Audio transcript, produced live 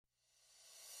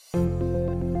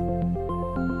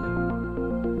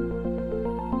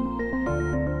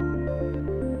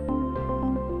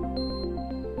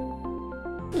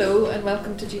Hello and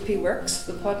welcome to GP Works,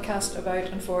 the podcast about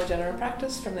and for general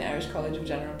practice from the Irish College of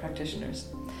General Practitioners.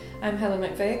 I'm Helen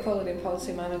McVeigh, Quality and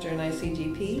Policy Manager in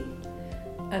ICGP,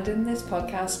 and in this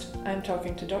podcast I'm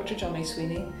talking to Dr. Johnny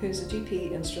Sweeney, who's a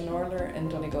GP in Stranorlar in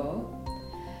Donegal.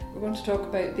 We're going to talk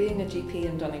about being a GP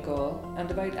in Donegal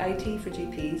and about IT for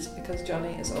GPs because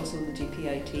Johnny is also the GP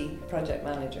IT Project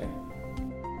Manager.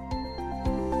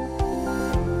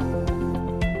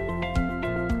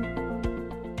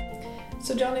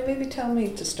 So Johnny, maybe tell me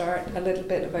to start a little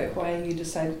bit about why you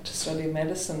decided to study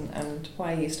medicine and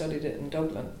why you studied it in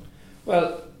Dublin.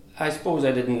 Well, I suppose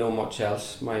I didn't know much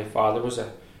else. My father was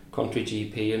a country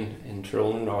GP in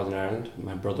Tyrone, Northern Ireland.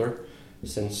 My brother,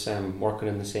 since working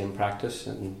in the same practice,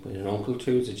 and with an uncle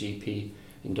too, is a GP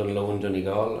in Dunlow and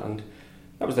Donegal, and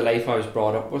that was the life I was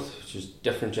brought up with, which is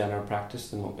different general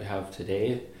practice than what we have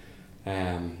today.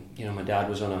 My dad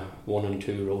was on a 1 and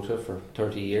 2 rota for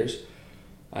 30 years.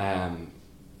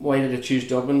 Why did I choose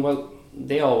Dublin? Well,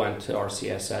 they all went to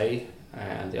RCSI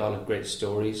and they all had great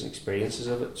stories and experiences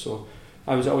of it, so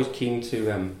I was always keen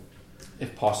to,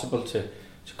 if possible, to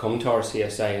come to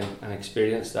RCSI and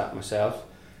experience that myself.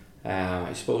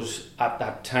 I suppose at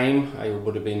that time I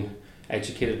would have been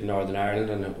educated in Northern Ireland,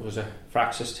 and it was a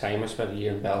fractious time. I spent a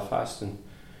year in Belfast in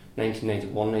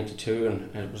 1991-92,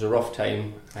 and it was a rough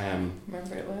time.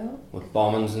 Remember it well? With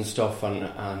bombings and stuff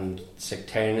and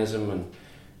sectarianism, and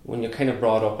when you're kind of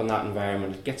brought up in that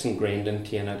environment, it gets ingrained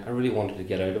into you, and I really wanted to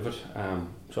get out of it.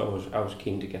 So I was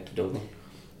keen to get to Dublin.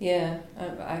 Yeah,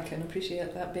 I can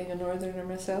appreciate that, being a northerner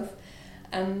myself.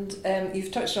 And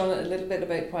you've touched on it a little bit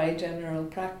about why general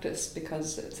practice,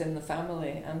 because it's in the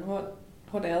family. And what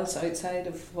else outside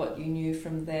of what you knew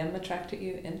from them attracted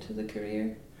you into the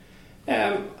career?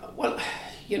 Well,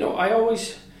 I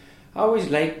always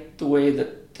liked the way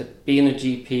that being a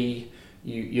GP,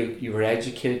 you were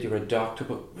educated, you were a doctor,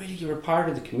 but really you were part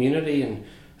of the community, and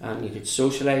you could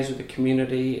socialise with the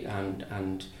community,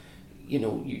 and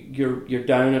you're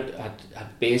down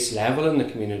at base level in the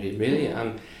community, really.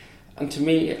 Mm-hmm. And to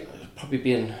me, probably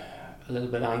being a little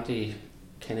bit anti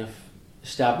kind of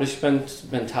establishment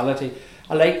mentality,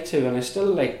 I like to, and I still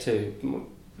like to,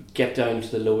 get down to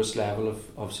the lowest level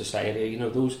of society.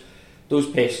 Those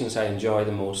patients I enjoy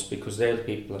the most, because they're the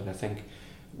people that I think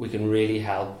we can really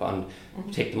help and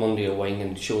take them under your wing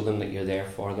and show them that you're there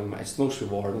for them. It's the most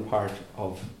rewarding part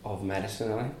of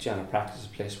medicine, and I think general practice is a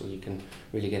place where you can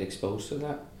really get exposed to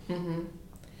that. Mm-hmm.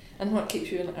 And what keeps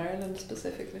you in Ireland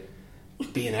specifically?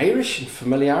 Being Irish and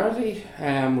familiarity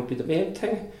would be the main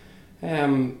thing.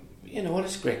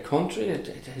 It's a great country.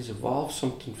 It has evolved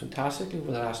something fantastically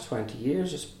over the last 20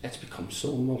 years. It's become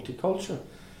so multicultural.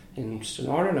 In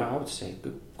Stranorlar now, I would say a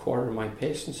good quarter of my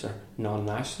patients are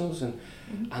non-nationals, and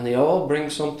they all bring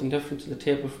something different to the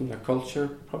table from their culture.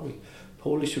 Probably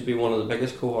Polish would be one of the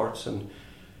biggest cohorts, and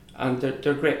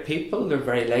they're great people. They're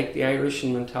very like the Irish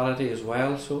in mentality as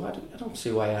well, so I don't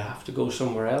see why I have to go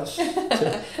somewhere else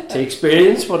to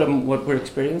experience what we're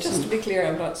experiencing. Just to be clear,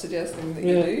 I'm not suggesting that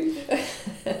you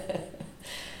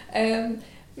do.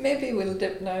 Maybe we'll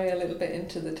dip now a little bit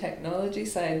into the technology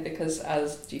side, because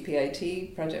as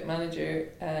GPIT project manager,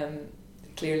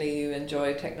 clearly you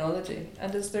enjoy technology.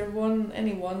 And is there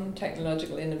any one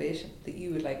technological innovation that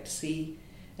you would like to see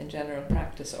in general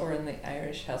practice or in the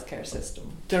Irish healthcare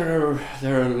system? There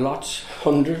are lots,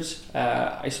 hundreds.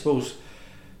 I suppose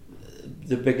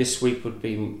the biggest sweep would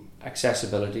be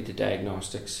accessibility to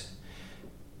diagnostics.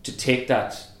 To take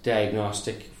that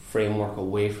diagnostic framework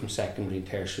away from secondary and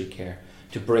tertiary care,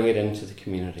 to bring it into the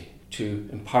community, to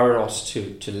empower us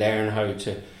to learn how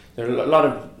to. There are a lot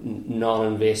of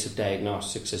non-invasive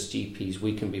diagnostics as GPs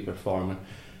we can be performing.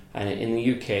 And in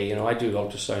the UK, I do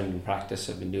ultrasound in practice.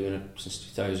 I've been doing it since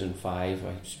 2005.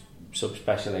 I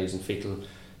subspecialise in fetal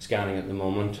scanning at the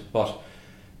moment. But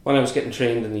when I was getting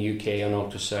trained in the UK on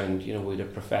ultrasound, we had a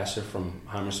professor from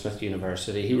Hammersmith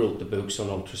University. He wrote the books on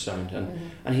ultrasound,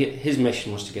 and his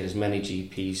mission was to get as many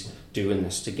GPs doing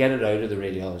this, to get it out of the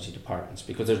radiology departments,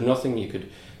 because there's nothing you could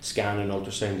scan in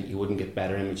ultrasound that you wouldn't get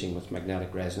better imaging with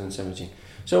magnetic resonance imaging.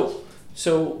 So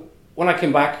when I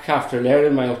came back after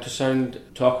learning my ultrasound,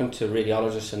 talking to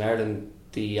radiologists in Ireland,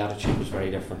 the attitude was very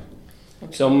different.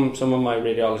 Okay. Some of my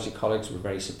radiology colleagues were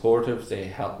very supportive. They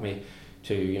helped me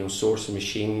to source a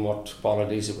machine, what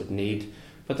qualities it would need.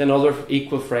 But then other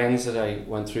equal friends that I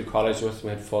went through college with, we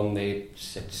had fun, they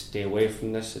said, stay away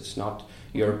from this, it's not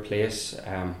your place.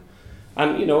 And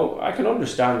I can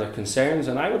understand their concerns,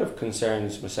 and I would have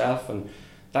concerns myself, and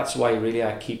that's why really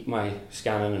I keep my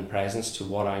scanning and presence to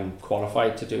what I'm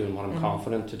qualified to do and what I'm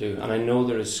confident to do. And I know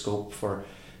there is scope for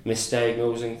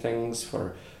misdiagnosing things,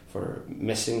 for for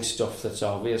missing stuff that's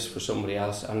obvious for somebody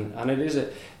else, and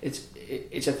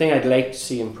it's a thing I'd like to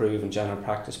see improve in general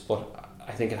practice, but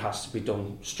I think it has to be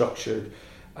done structured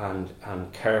and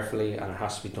carefully, and it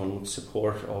has to be done with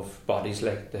support of bodies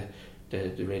like the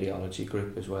radiology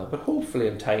group as well. But hopefully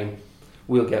in time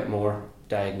we'll get more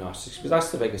diagnostics, because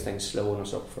that's the biggest thing slowing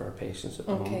us up for our patients at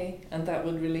the moment. Okay, and that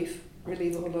would relieve a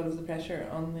whole lot of the pressure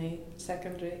on the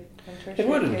secondary and tertiary It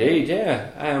would care. indeed,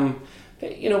 yeah.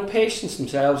 Patients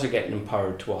themselves are getting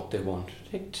empowered to what they want.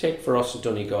 Take for us at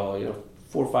Donegal,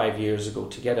 4 or 5 years ago,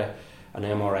 to get an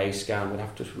MRI scan, we'd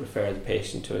have to refer the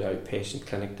patient to an outpatient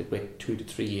clinic. They'd wait 2 to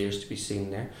 3 years to be seen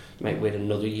there. They might wait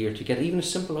another year to get even a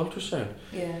simple ultrasound.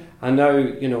 Yeah. And now,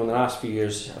 in the last few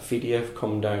years, Ophelia have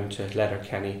come down to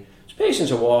Letterkenny. So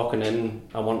patients are walking in,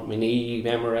 I want my knee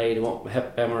MRI, I want my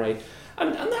hip MRI,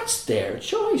 and that's their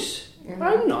choice. Mm-hmm.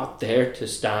 I'm not there to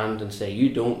stand and say, you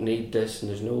don't need this,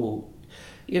 and there's no...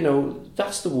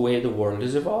 that's the way the world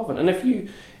is evolving. And if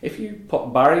you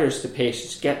put barriers to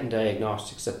patients getting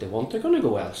diagnostics that they want, they're going to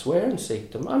go elsewhere and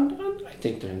seek them. And I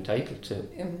think they're entitled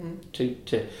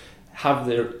to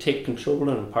have take control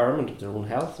and empowerment of their own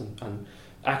health, and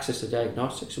access to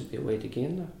diagnostics would be a way to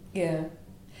gain that. Yeah.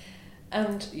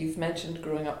 And you've mentioned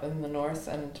growing up in the north,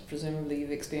 and presumably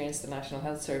you've experienced the National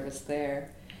Health Service there.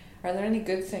 Are there any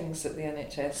good things that the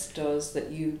NHS does that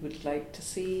you would like to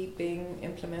see being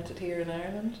implemented here in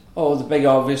Ireland? Oh, the big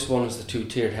obvious one is the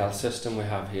 2-tiered health system we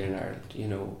have here in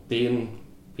Ireland.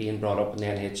 Being brought up in the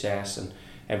NHS, and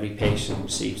every patient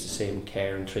receives the same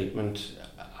care and treatment,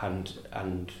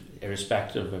 and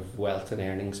irrespective of wealth and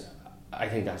earnings. I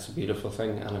think that's a beautiful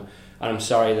thing, and I'm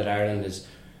sorry that Ireland is,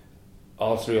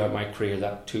 all throughout my career,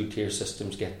 that 2-tier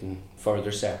system's getting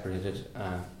further separated.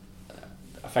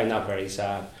 I find that very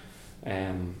sad.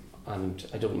 And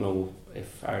I don't know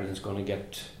if Ireland's going to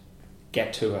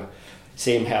get to a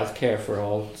same healthcare for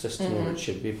all system where it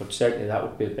should be, but certainly that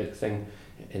would be a big thing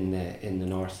in the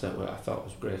north that I thought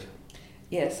was great.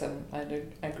 Yes,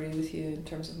 I'd agree with you in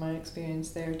terms of my experience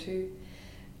there too.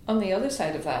 On the other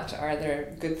side of that, are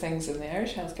there good things in the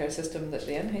Irish healthcare system that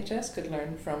the NHS could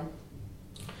learn from?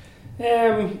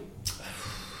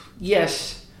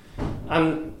 Yes,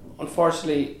 and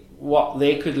unfortunately, what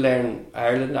they could learn,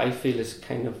 Ireland, I feel, is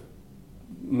kind of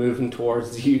moving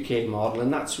towards the UK model,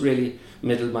 and that's really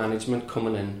middle management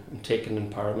coming in and taking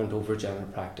empowerment over general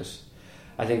practice.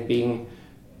 I think being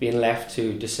left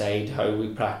to decide how we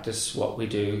practice what we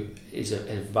do is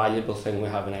a valuable thing we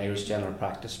have in Irish general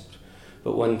practice.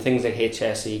 But when things like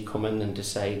HSE come in and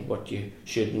decide what you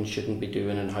should and shouldn't be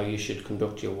doing, and how you should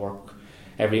conduct your work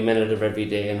every minute of every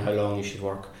day, and how long you should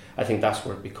work, I think that's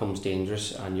where it becomes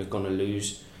dangerous, and you're going to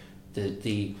lose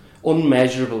the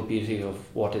unmeasurable beauty of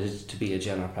what it is to be a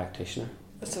general practitioner.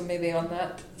 So maybe on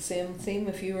that same theme,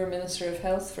 if you were Minister of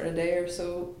Health for a day or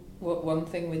so, what one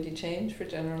thing would you change for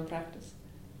general practice?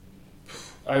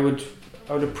 I would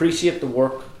appreciate the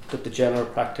work that the general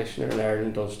practitioner in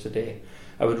Ireland does today.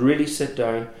 I would really sit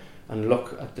down and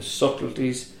look at the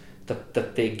subtleties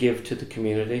that they give to the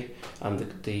community, and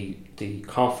the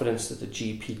confidence that the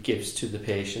GP gives to the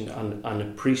patient, and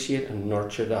appreciate and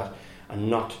nurture that, and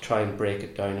not to try and break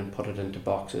it down and put it into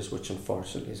boxes, which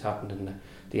unfortunately has happened in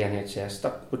the NHS.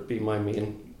 That would be my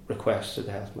main request to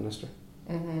the Health Minister.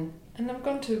 Mm-hmm. And I'm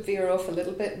going to veer off a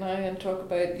little bit now and talk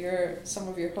about some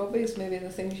of your hobbies, maybe the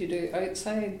things you do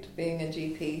outside being a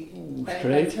GP.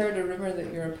 I've heard a rumour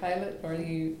that you're a pilot, or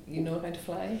you know how to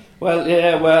fly. Well,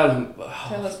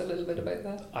 Tell us a little bit about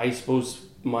that. I suppose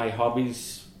my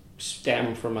hobbies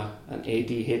stem from an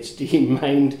ADHD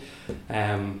mind.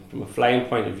 From a flying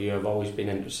point of view, I've always been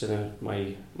interested in it.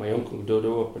 My uncle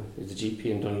Dodo, he's a GP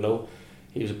in Dunlow.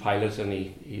 He was a pilot, and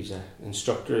he's an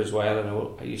instructor as well,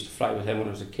 and I used to fly with him when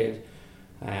I was a kid.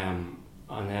 And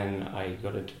then I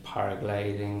got into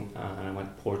paragliding, and I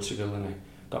went to Portugal, and I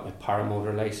got my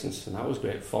paramotor licence, and that was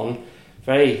great fun.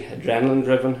 Very adrenaline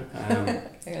driven. I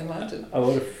can imagine. I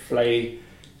would fly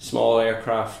small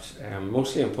aircraft,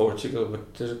 mostly in Portugal,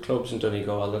 but there's clubs in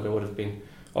Donegal that I would have been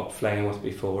up flying with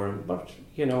before. But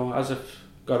as I've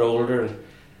got older and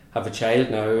have a child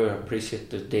now, I appreciate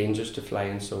the dangers to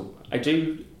flying, so I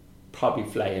do probably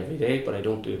fly every day, but I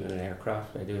don't do it in an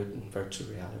aircraft. I do it in virtual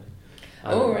reality.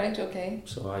 Oh, right, okay.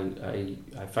 So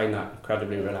I find that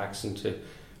incredibly relaxing, to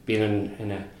being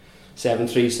in a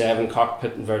 737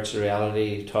 cockpit in virtual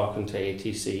reality, talking to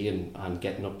ATC and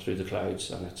getting up through the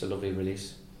clouds, and it's a lovely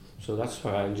release. So that's how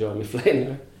I enjoy my flying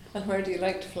now. And where do you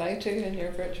like to fly to in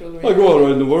your virtual reality? I go all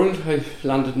around the world. I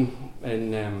landed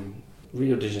in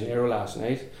Rio de Janeiro last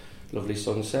night. Lovely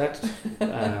sunset.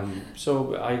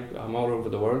 So I'm all over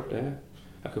the world. Yeah,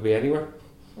 I could be anywhere.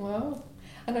 Wow.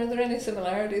 And are there any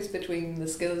similarities between the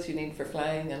skills you need for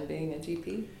flying and being a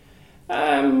GP?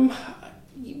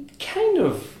 Kind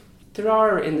of. There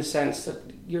are, in the sense that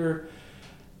you're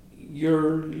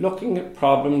looking at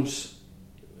problems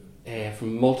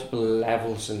from multiple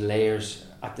levels and layers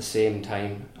at the same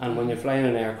time. And when you're flying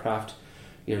an aircraft,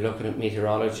 you're looking at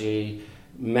meteorology,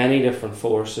 many different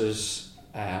forces,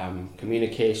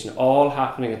 communication, all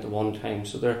happening at the one time.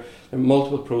 So there are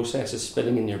multiple processes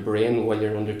spinning in your brain while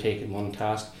you're undertaking one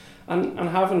task. And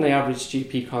having the average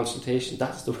GP consultation,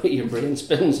 that's the way your brain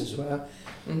spins as well.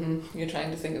 Mm-hmm. You're trying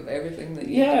to think of everything that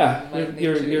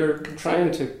you're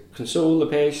trying to console the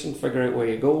patient, figure out where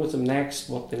you go with them next,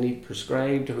 what they need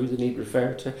prescribed, who they need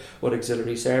referred to, what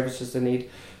auxiliary services they need.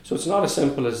 So it's not as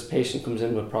simple as patient comes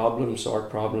in with problem,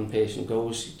 sort problem, patient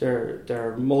goes. There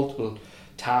are multiple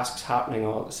tasks happening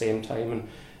all at the same time,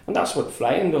 and that's what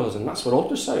flying does, and that's what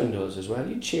ultrasound does as well.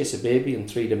 You chase a baby in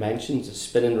 3 dimensions, it's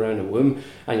spinning around a womb,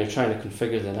 and you're trying to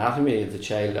configure the anatomy of the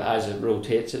child as it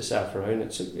rotates itself around.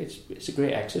 It's a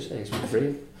great exercise for the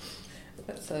brain.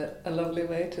 That's a lovely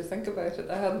way to think about it.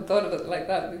 I hadn't thought of it like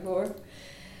that before.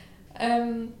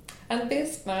 And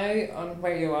based now on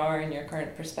where you are in your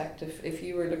current perspective, if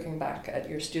you were looking back at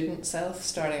your student self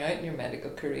starting out in your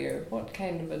medical career, what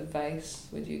kind of advice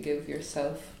would you give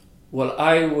yourself? Well,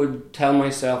 I would tell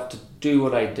myself to do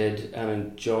what I did and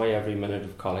enjoy every minute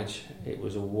of college. It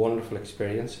was a wonderful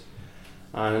experience.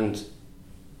 And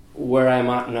where I'm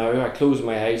at now, I closed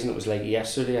my eyes and it was like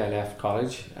yesterday I left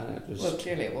college. And it was, well,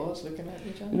 clearly it was, looking at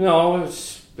you, John. No,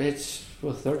 it's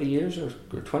 30 years or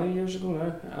 20 years ago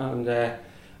now. And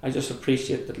I just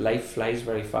appreciate that life flies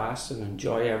very fast and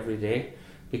enjoy every day,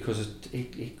 because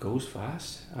it goes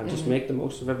fast. And just make the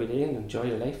most of every day and enjoy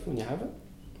your life when you have it.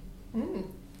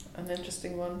 An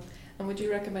interesting one. And would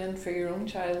you recommend for your own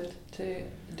child to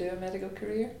do a medical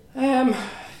career? Good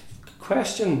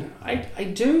question. I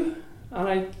do, and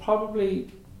I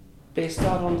probably base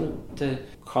that on the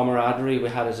camaraderie we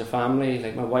had as a family.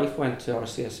 Like, my wife went to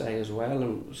RCSI as well,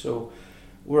 and so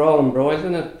we're all embroiled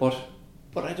in it. But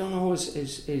I don't know,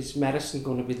 is medicine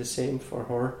going to be the same for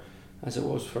her as it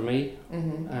was for me?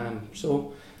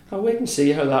 So I'll wait and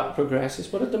see how that progresses.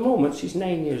 But at the moment, she's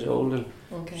 9 years old, and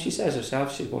she says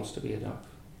herself she wants to be a doctor.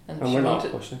 And we're not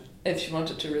pushing it. If she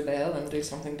wanted to rebel and do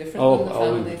something different than the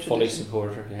family tradition. Fully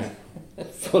support her, yeah.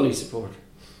 Fully support her.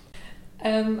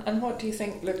 And what do you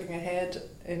think, looking ahead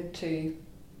into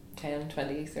 10,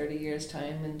 20, 30 years'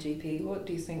 time in GP, what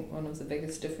do you think one of the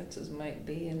biggest differences might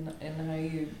be in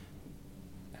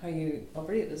how you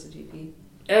operate as a GP?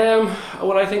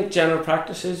 Well, I think general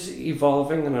practice is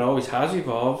evolving, and it always has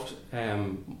evolved.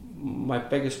 My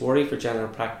biggest worry for general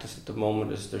practice at the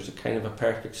moment is there's a kind of a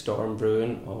perfect storm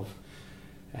brewing of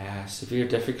severe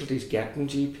difficulties getting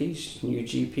GPs, new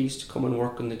GPs to come and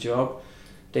work on the job.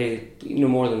 They,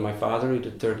 more than my father, who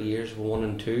did 30 years, 1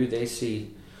 and 2, they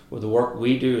see the work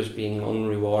we do as being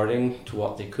unrewarding to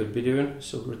what they could be doing.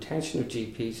 So retention of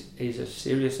GPs is a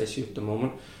serious issue at the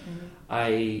moment.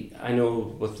 I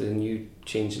know with the new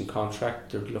change in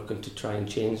contract, they're looking to try and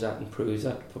change that, improve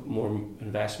that, put more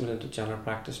investment into general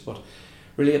practice. But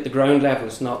really, at the ground level,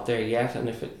 it's not there yet. And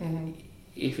if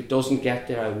it doesn't get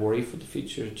there, I worry for the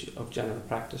future of general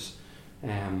practice.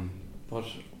 But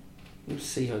we'll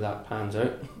see how that pans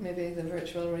out. Maybe the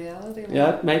virtual reality.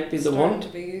 It might be the one to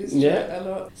be used a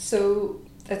lot. So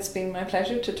it's been my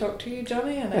pleasure to talk to you,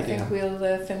 Johnny, and I think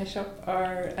we'll finish up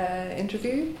our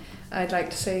interview. I'd like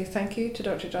to say thank you to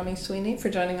Dr. Johnny Sweeney for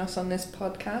joining us on this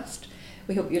podcast.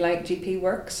 We hope you like GP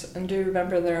Works, and do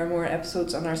remember there are more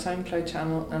episodes on our SoundCloud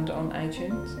channel and on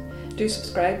iTunes. Do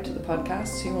subscribe to the podcast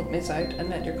so you won't miss out, and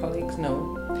let your colleagues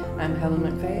know. I'm Helen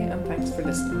McVeigh, and thanks for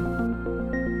listening.